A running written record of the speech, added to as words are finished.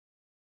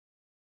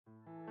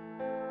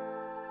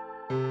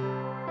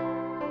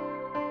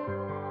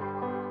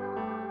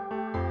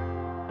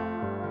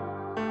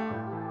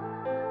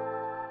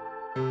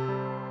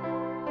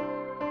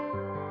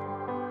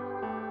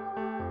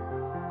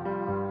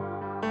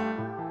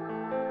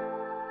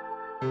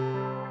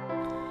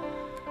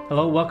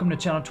Hello, welcome to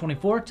Channel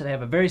 24. Today I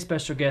have a very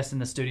special guest in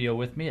the studio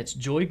with me. It's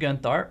Joy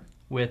Guntharp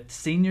with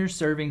Seniors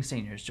Serving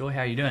Seniors. Joy,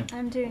 how are you doing?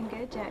 I'm doing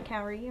good, Jack.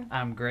 How are you?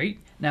 I'm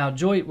great. Now,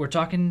 Joy, we're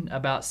talking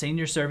about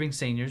Seniors Serving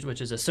Seniors, which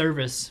is a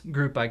service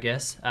group, I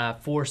guess,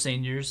 for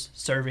seniors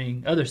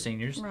serving other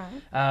seniors.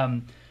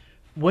 Right.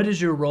 What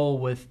is your role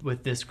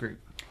with this group?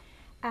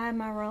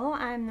 My role,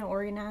 I'm the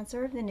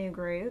organizer of the new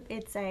group.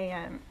 It's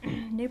a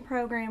new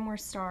program we're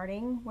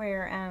starting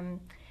where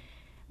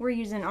we're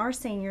using our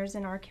seniors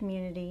in our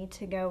community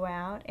to go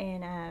out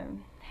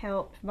and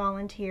help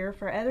volunteer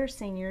for other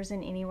seniors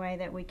in any way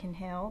that we can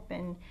help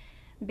and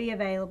be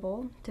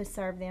available to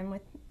serve them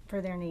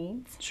for their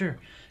needs. Sure.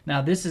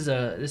 Now, this is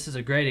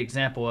a great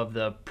example of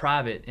the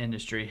private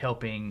industry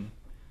helping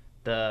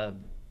the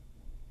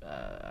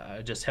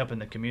just helping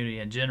the community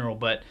in general,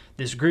 but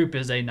this group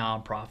is a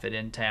nonprofit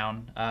in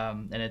town,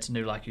 and it's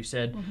new, like you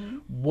said. Mm-hmm.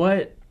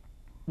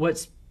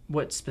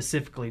 What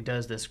specifically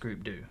does this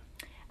group do?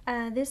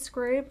 This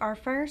group, our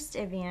first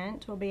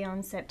event will be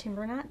on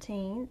September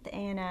 19th,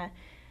 and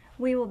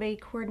we will be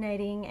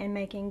coordinating and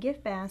making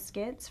gift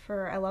baskets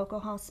for a local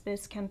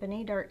hospice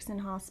company, Dirksen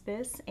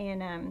Hospice,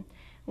 and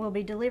we'll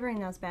be delivering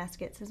those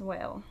baskets as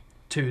well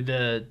To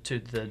the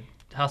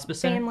hospice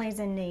center? Families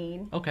in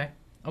need. Okay.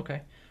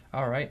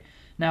 All right.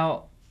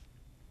 Now,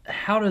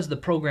 how does the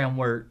program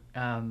work?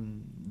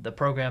 The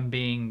program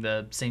being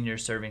the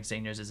Seniors Serving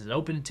Seniors, is it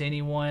open to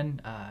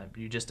anyone?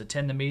 You just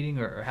attend the meeting,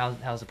 or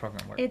how's the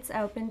program work? It's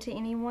open to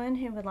anyone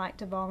who would like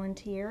to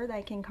volunteer.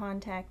 They can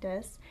contact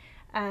us.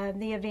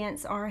 The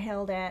events are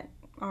held at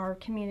our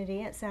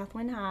community at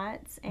Southwind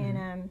Heights,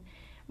 and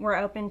we're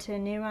open to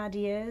new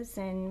ideas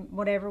and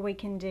whatever we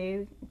can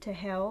do to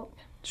help.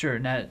 Sure.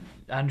 Now,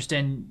 I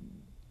understand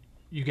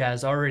you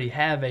guys already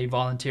have a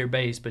volunteer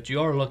base, but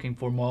you are looking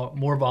for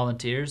more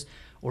volunteers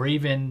or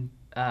even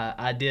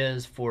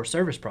ideas for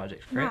service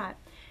projects, correct? Right.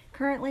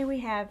 Currently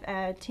we have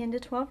 10 to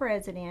 12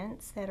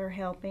 residents that are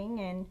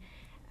helping,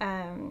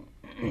 and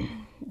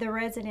the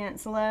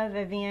residents love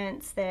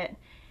events that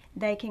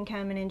they can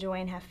come and enjoy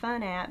and have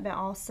fun at, but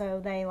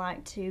also they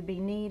like to be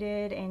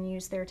needed and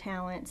use their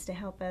talents to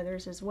help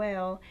others as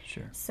well.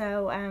 Sure.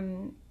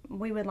 So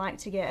we would like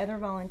to get other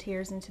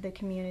volunteers into the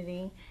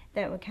community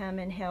that would come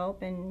and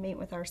help and meet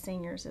with our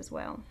seniors as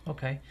well.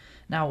 Okay.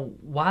 Now,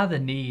 why the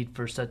need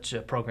for such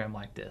a program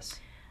like this?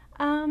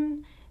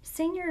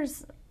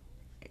 Seniors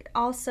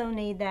also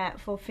need that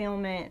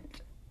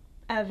fulfillment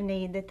of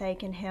need that they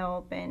can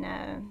help, and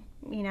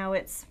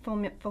it's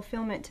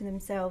fulfillment to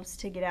themselves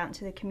to get out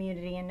into the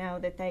community and know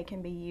that they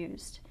can be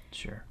used.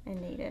 Sure.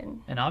 And needed.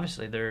 And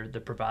obviously they're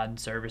providing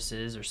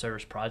services or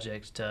service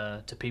projects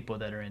to people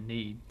that are in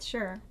need.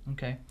 Sure.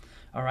 Okay.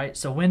 All right.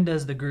 So when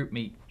does the group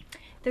meet?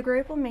 The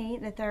group will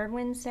meet the third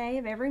Wednesday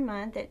of every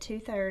month at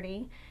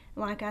 2:30.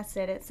 Like I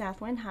said, at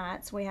Southwind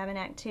Heights, we have an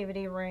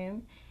activity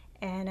room,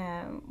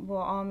 and we'll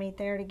all meet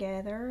there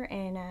together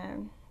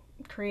and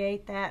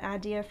create that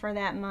idea for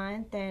that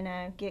month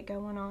and get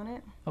going on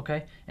it.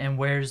 Okay. And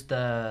what's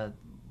the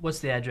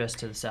address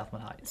to the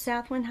Southwind Heights?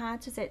 Southwind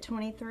Heights is at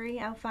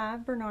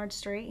 2305 Bernard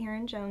Street here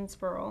in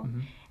Jonesboro.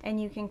 And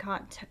you can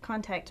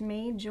contact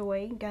me,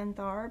 Joy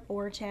Guntharp,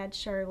 or Chad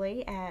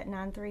Shirley at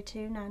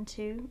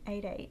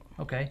 932-9288.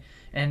 Okay.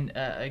 And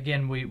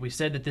again, we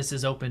said that this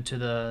is open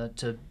to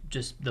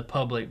just the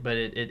public, but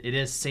it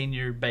is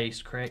senior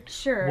based, correct?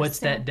 Sure. What's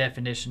that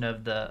definition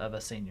of a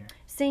senior?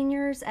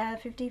 Seniors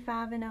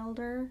 55 and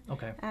older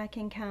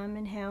can come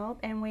and help,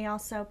 and we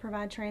also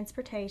provide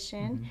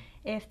transportation.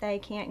 If they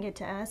can't get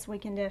to us, we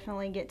can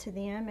definitely get to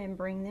them and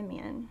bring them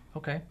in.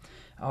 Okay.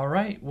 All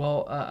right.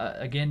 Well,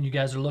 again, you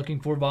guys are looking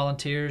for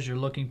volunteers. You're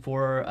looking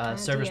for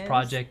service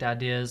project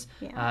ideas.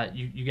 Yeah.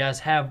 You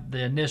guys have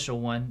the initial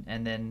one,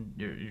 and then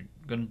you're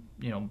going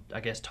to,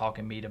 I guess, talk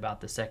and meet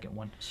about the second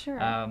one. Sure.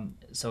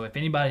 So if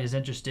anybody is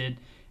interested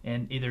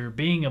in either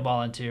being a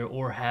volunteer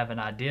or have an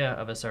idea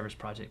of a service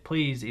project,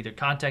 please either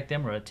contact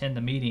them or attend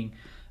the meeting.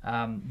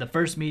 The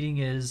first meeting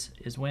is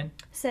when?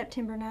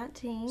 September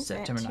 19th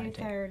at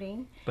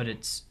 2:30. But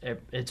it's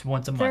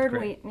once a month,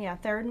 correct?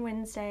 Third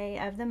Wednesday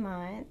of the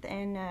month,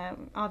 and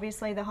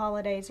obviously the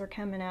holidays are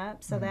coming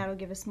up, so that'll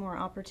give us more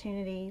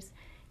opportunities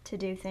to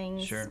do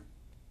things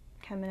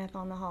coming up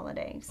on the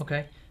holidays.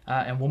 Okay.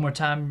 And one more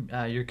time,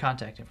 your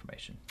contact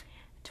information.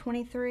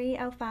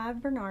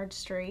 2305 Bernard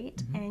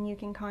Street, and you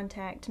can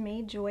contact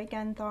me, Joy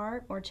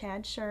Guntharp, or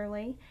Chad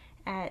Shirley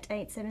at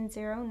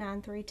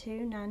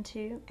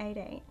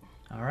 870-932-9288.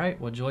 All right.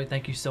 Well, Joy,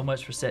 thank you so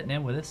much for sitting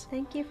in with us.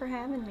 Thank you for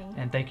having me.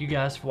 And thank you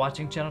guys for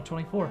watching Channel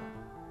 24.